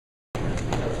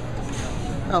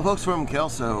Now, folks from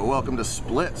Kelso, welcome to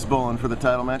Splits Bowling for the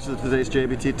title matches of today's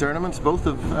JBT tournaments. Both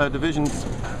of divisions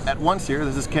at once here.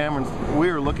 This is Cameron.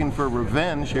 We're looking for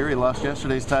revenge here. He lost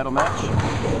yesterday's title match,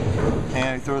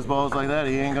 and he throws balls like that.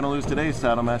 He ain't going to lose today's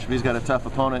title match, but he's got a tough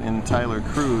opponent in Tyler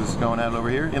Cruz going at it over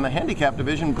here. In the handicap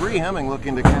division, Bree Hemming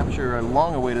looking to capture a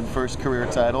long-awaited first career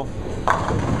title.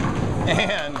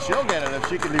 And she'll get it if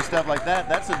she can do stuff like that.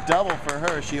 That's a double for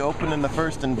her. She opened in the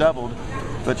first and doubled.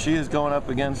 But she is going up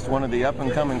against one of the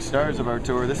up-and-coming stars of our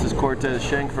tour. This is Cortez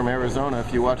Schenck from Arizona.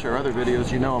 If you watch our other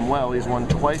videos, you know him well. He's won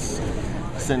twice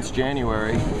since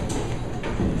January.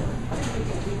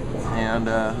 And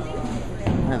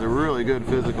has a really good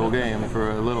physical game for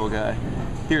a little guy.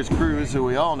 Here's Cruz, who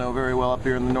we all know very well up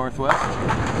here in the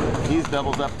Northwest. He's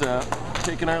doubles up to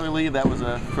take an early lead. That was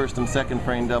a first and second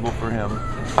frame double for him.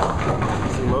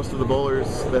 See most of the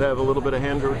bowlers that have a little bit of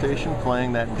hand rotation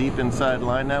playing that deep inside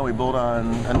line now. We bowled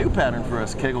on a new pattern for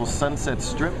us, Kegel's Sunset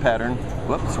Strip pattern.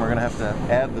 Whoops, we're going to have to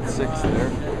add the 6 there.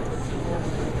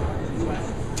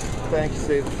 Thanks,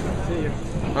 Steve. See you.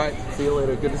 All right, see you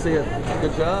later. Good to see you.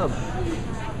 Good job.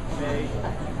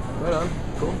 Right on.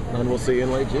 Cool. And we'll see you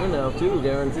in late June now, too,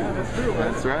 guaranteed.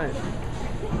 That's right.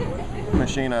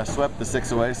 Machine swept the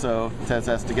 6 away, so Tez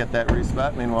has to get that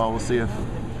respot. Meanwhile, we'll see if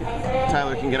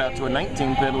Tyler can get out to a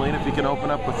 19-pin lead if he can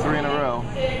open up with 3 in a row.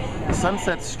 The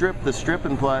Sunset Strip, the strip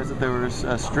implies that there were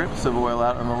strips of oil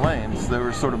out on the lanes. There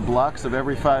were sort of blocks of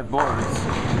every 5 boards.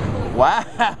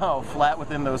 Wow! Flat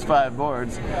within those 5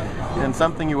 boards. And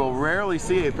something you will rarely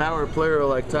see a power player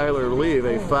like Tyler leave,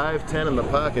 a 5-10 in the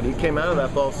pocket. He came out of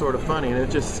that ball sort of funny, and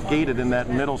it just skated in that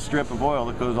middle strip of oil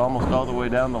that goes almost all the way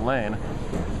down the lane.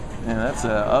 And that's an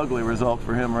ugly result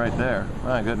for him right there.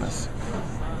 My goodness.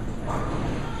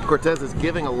 Cortez is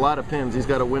giving a lot of pins. He's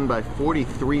got to win by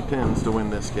 43 pins to win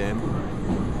this game.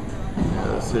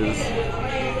 That's his.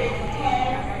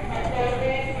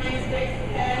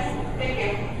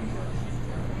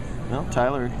 Well,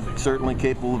 Tyler certainly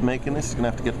capable of making this. He's going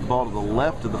to have to get the ball to the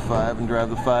left of the 5 and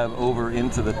drive the 5 over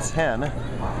into the 10.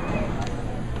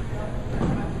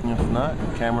 If not,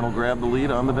 Cameron will grab the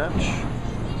lead on the bench.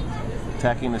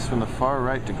 Attacking this from the far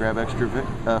right to grab extra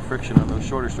friction on those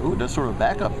shorter. Ooh, does sort of a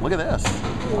backup. Look at this.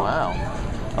 Wow.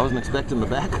 I wasn't expecting the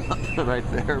backup right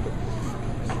there, but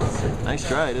nice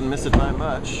try. Didn't miss it by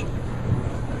much.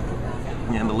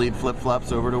 And the lead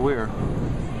flip-flops over to Weier.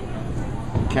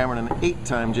 Cameron, an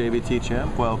 8-time JBT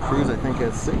champ, while Cruz, I think,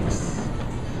 has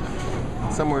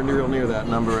 6. Somewhere real near that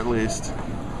number, at least.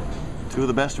 2 of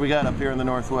the best we got up here in the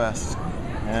Northwest.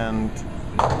 And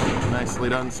nicely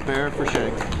done spare for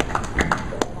Schenck.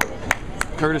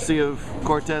 Courtesy of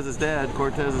Cortez's dad,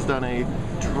 Cortez has done a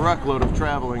truckload of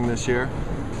traveling this year.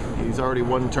 He's already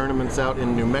won tournaments out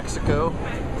in New Mexico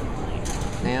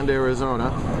and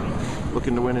Arizona.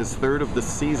 Looking to win his 3rd of the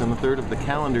season, 3rd of the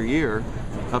calendar year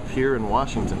up here in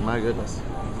Washington. My goodness.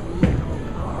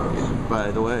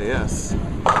 By the way, yes.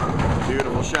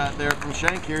 Beautiful shot there from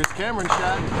Schenck. Here's Cameron's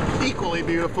shot. Equally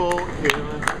beautiful.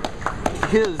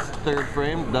 His 3rd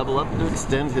frame, double up to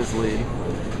extend his lead.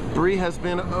 Bree has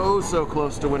been oh so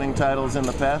close to winning titles in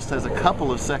the past, has a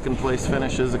couple of second place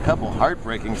finishes, a couple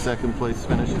heartbreaking second place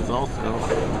finishes also.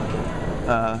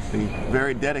 The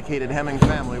very dedicated Hemming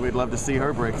family, we'd love to see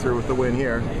her break through with the win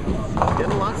here.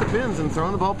 Getting lots of pins and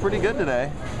throwing the ball pretty good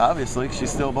today. Obviously, she's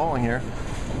still bowling here.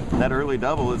 And that early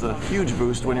double is a huge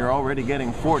boost when you're already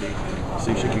getting 40.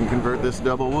 See if she can convert this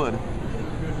double wood.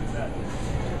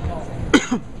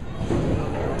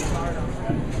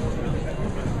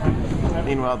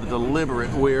 Meanwhile, the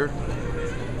deliberate Weier.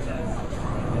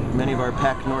 Many of our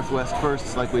packed Northwest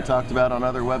firsts, like we talked about on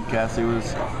other webcasts, he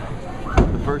was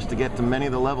the first to get to many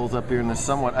of the levels up here in this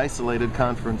somewhat isolated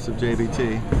conference of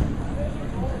JBT.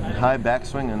 High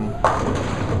backswing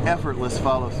and effortless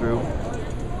follow-through.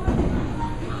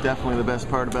 Definitely the best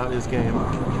part about his game.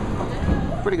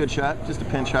 Pretty good shot, just a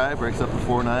pinch high, breaks up the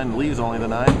 4-9, leaves only the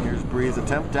 9. Here's Bree's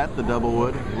attempt at the double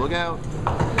wood. Look out.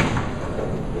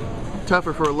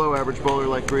 Tougher for a low average bowler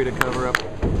like Bree to cover up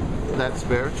that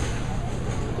spare.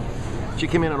 She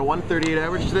came in at a 138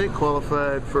 average today,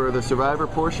 qualified for the survivor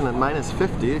portion at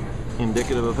 -50,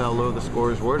 indicative of how low the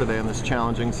scores were today in this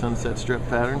challenging Sunset Strip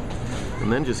pattern, and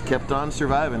then just kept on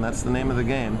surviving. That's the name of the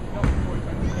game.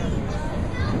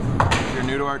 If you're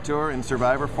new to our tour, in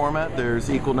survivor format, there's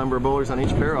equal number of bowlers on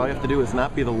each pair. All you have to do is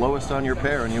not be the lowest on your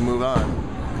pair and you move on.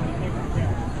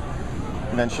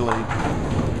 Eventually,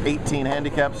 18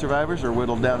 handicap survivors are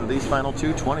whittled down to these final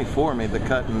 2. 24 made the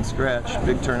cut and scratch.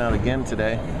 Big turnout again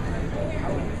today.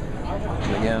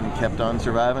 And again, kept on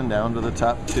surviving down to the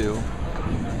top 2.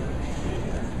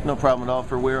 No problem at all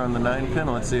for Weier on the 9-pin.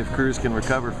 Let's see if Cruz can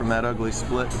recover from that ugly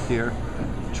split here.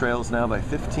 trails now by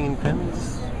 15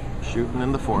 pins, shooting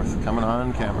in the 4th, coming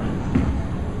on camera.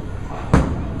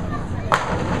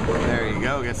 There you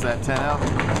go, gets that 10 out.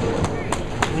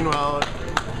 Meanwhile,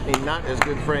 I mean, not as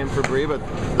good frame for Bree, but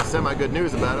the semi-good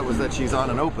news about it was that she's on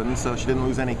an open, so she didn't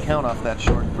lose any count off that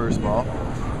short first ball.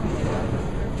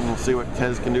 And we'll see what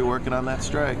Tez can do working on that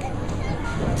strike.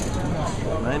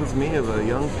 Reminds me of a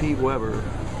young Pete Weber,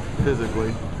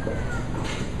 physically.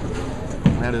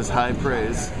 That is high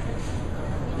praise.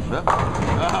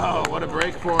 Oh, what a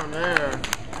break for him there.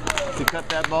 He cut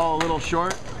that ball a little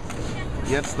short.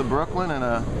 Gets the Brooklyn and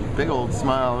a big old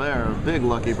smile there. A big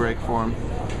lucky break for him.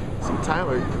 See,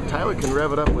 Tyler can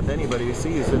rev it up with anybody. You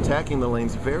see he's attacking the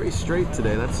lanes very straight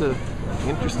today. That's a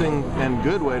interesting and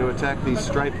good way to attack these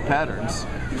striped patterns.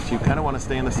 So you kind of want to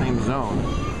stay in the same zone.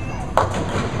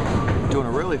 Doing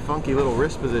a really funky little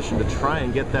wrist position to try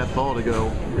and get that ball to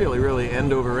go really, really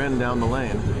end over end down the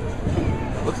lane.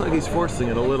 Looks like he's forcing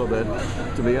it a little bit,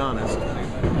 to be honest.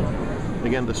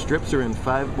 Again, the strips are in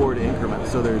 5-board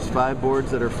increments, so there's 5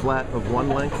 boards that are flat of 1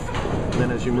 length. And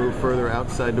then as you move further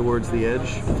outside towards the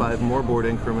edge, 5 more board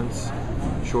increments,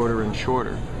 shorter and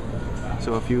shorter.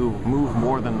 So if you move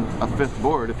more than a 5th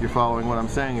board, if you're following what I'm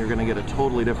saying, you're going to get a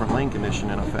totally different lane condition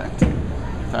in effect.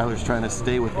 Tyler's trying to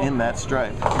stay within that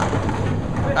stripe.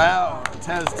 Ow!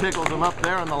 Tez tickles him up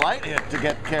there on the light hit to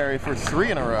get carry for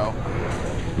 3 in a row.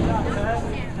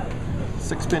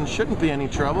 6-pin shouldn't be any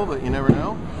trouble, but you never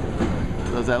know.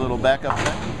 Does that little backup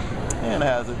thing, and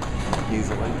has it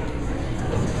easily.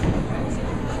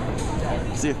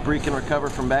 See if Bree can recover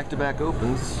from back-to-back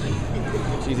opens.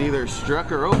 She's either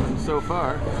struck or opened so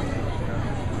far.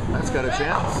 That's got a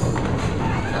chance.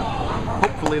 Yeah.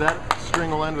 Hopefully that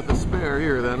string will end with a spare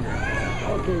here then.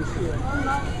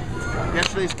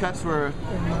 Yesterday's cuts were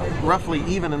roughly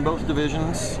even in both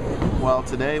divisions, while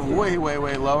today way, way,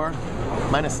 way lower.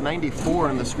 Minus 94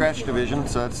 in the scratch division,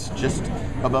 so that's just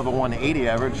above a 180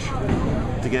 average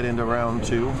to get into round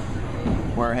 2,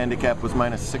 where handicap was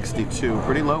minus 62.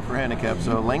 Pretty low for handicap,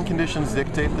 so lane conditions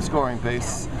dictate the scoring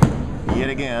pace yet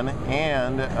again,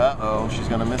 and uh-oh, she's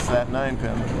going to miss that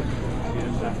 9-pin.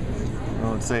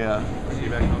 Well, let's say, all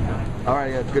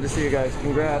right, yeah, good to see you guys.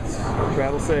 Congrats.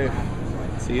 Travel safe.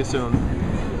 See you soon.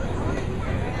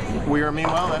 Weier,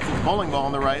 meanwhile, that's his bowling ball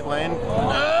in the right lane.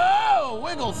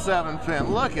 Wiggle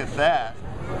 7-pin, look at that.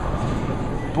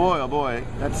 Boy, oh boy,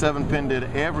 that 7-pin did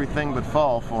everything but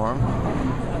fall for him.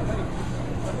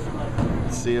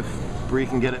 Let's see if Bree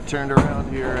can get it turned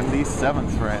around here in the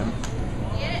 7th frame.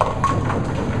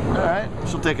 Alright,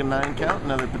 she'll take a 9 count,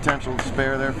 another potential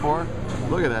spare there for her.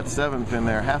 Look at that 7-pin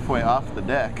there, halfway off the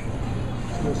deck.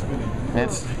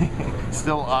 It's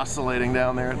still oscillating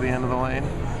down there at the end of the lane.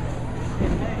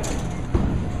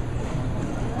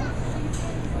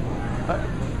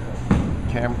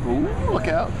 Camera, ooh, look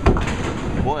out.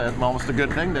 Boy, that's almost a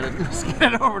good thing that it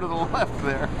skidded over to the left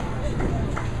there.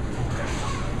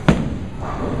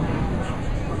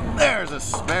 There's a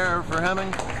spare for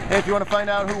Hemming. Hey, if you want to find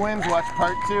out who wins, watch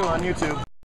part 2 on YouTube.